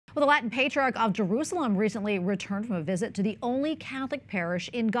Well, the Latin Patriarch of Jerusalem recently returned from a visit to the only Catholic parish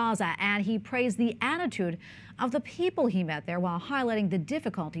in Gaza, and he praised the attitude of the people he met there while highlighting the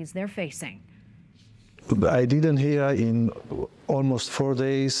difficulties they're facing. I didn't hear in almost 4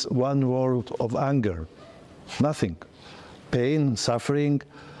 days one word of anger, nothing. Pain, suffering,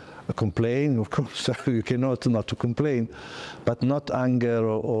 complain, of course, you cannot not to complain, but not anger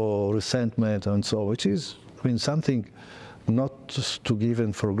or resentment and so, which is, something not to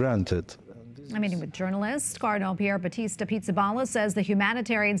given for granted. I'm meeting with journalist Cardinal Pierbattista Pizzaballa says the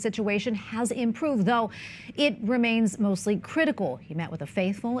humanitarian situation has improved, though it remains mostly critical. He met with the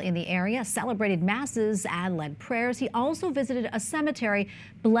faithful in the area, celebrated masses, and led prayers. He also visited a cemetery,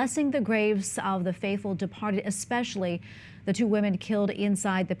 blessing the graves of the faithful departed, especially the 2 women killed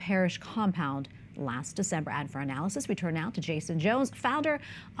inside the parish compound last December. And for analysis, we turn now to Jason Jones, founder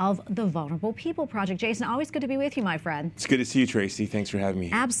of the Vulnerable People Project. Jason, always good to be with you, my friend. It's good to see you, Tracy. Thanks for having me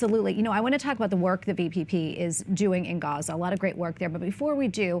here. Absolutely. You know, I want to talk about the work that VPP is doing in Gaza. A lot of great work there. But before we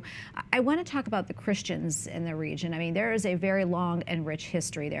do, I want to talk about the Christians in the region. I mean, there is a very long and rich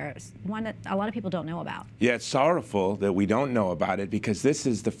history there, one that a lot of people don't know about. Yeah, it's sorrowful that we don't know about it because this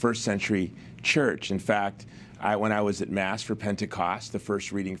is the first century church. In fact, when I was at Mass for Pentecost, the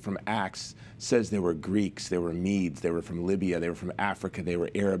first reading from Acts says there were Greeks, there were Medes, they were from Libya, they were from Africa, they were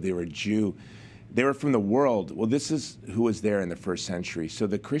Arab, they were Jew. They were from the world. Well, this is who was there in the first century. So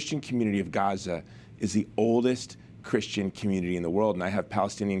the Christian community of Gaza is the oldest Christian community in the world. And I have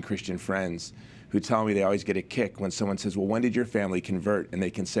Palestinian Christian friends who tell me they always get a kick when someone says, well, when did your family convert? And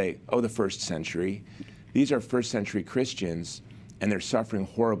they can say, oh, the first century. These are first century Christians, and they're suffering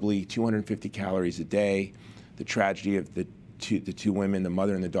horribly, 250 calories a day. The tragedy of the two women, the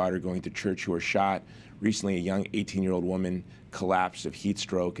mother and the daughter, going to church who were shot. Recently, a young 18-year-old woman collapsed of heat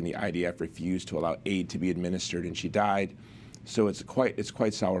stroke, and the IDF refused to allow aid to be administered, and she died. So it's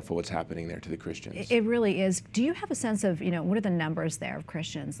quite sorrowful what's happening there to the Christians. It really is. Do you have a sense of, what are the numbers there of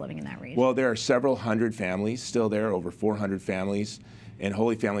Christians living in that region? Well, there are several hundred families still there, over 400 families. In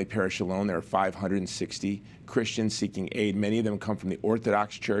Holy Family Parish alone, there are 560 Christians seeking aid. Many of them come from the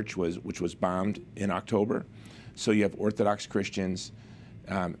Orthodox Church, which was bombed in October. So you have Orthodox Christians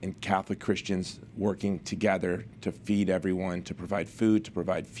and Catholic Christians working together to feed everyone, to provide food, to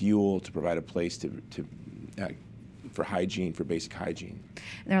provide fuel, to provide a place for hygiene, for basic hygiene.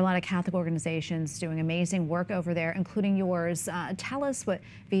 There are a lot of Catholic organizations doing amazing work over there, including yours. Tell us what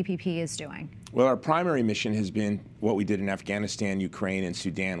VPP is doing. Well, our primary mission has been what we did in Afghanistan, Ukraine, and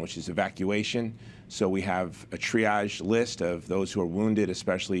Sudan, which is evacuation. So we have a triage list of those who are wounded,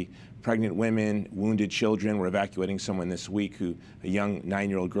 especially pregnant women, wounded children. We're evacuating someone this week, a young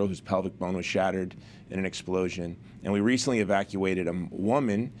 9-year-old girl whose pelvic bone was shattered in an explosion. And we recently evacuated a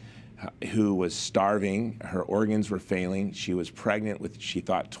woman who was starving. Her organs were failing. She was pregnant with, she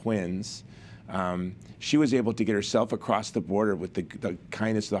thought, twins. She was able to get herself across the border with the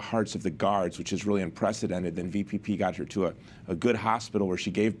kindness of the hearts of the guards, which is really unprecedented. Then VPP got her to a good hospital where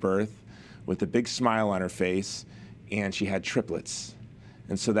she gave birth with a big smile on her face, and she had triplets.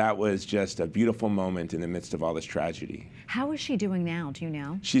 And so that was just a beautiful moment in the midst of all this tragedy. How is she doing now? Do you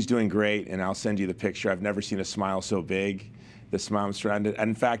know? She's doing great, and I'll send you the picture. I've never seen a smile so big. The smile I'm surrounded. And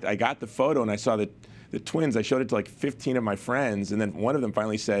in fact, I got the photo and I saw the twins. I showed it to like 15 of my friends, and then one of them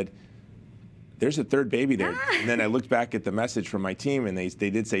finally said, there's a third baby there. And then I looked back at the message from my team, and they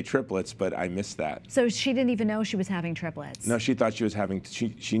did say triplets, but I missed that. So she didn't even know she was having triplets? No, she thought she was having,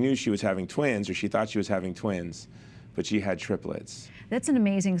 she knew she was having twins, or she thought she was having twins, but she had triplets. That's an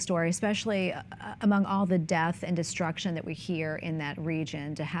amazing story, especially among all the death and destruction that we hear in that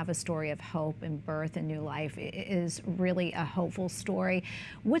region. To have a story of hope and birth and new life is really a hopeful story.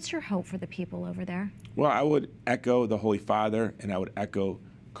 What's your hope for the people over there? Well, I would echo the Holy Father, and I would echo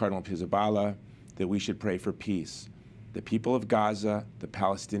Cardinal Pierbattista, that we should pray for peace. The people of Gaza, the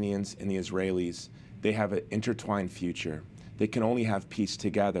Palestinians, and the Israelis, they have an intertwined future. They can only have peace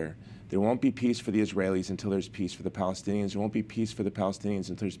together. There won't be peace for the Israelis until there's peace for the Palestinians. There won't be peace for the Palestinians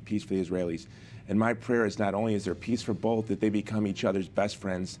until there's peace for the Israelis. And my prayer is not only is there peace for both, that they become each other's best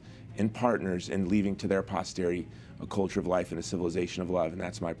friends and partners in leaving to their posterity a culture of life and a civilization of love. And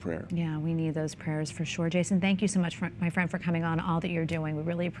that's my prayer. Yeah, we need those prayers for sure. Jason, thank you so much, my friend, for coming on, all that you're doing. We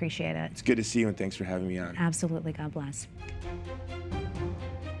really appreciate it. It's good to see you, and thanks for having me on. Absolutely. God bless.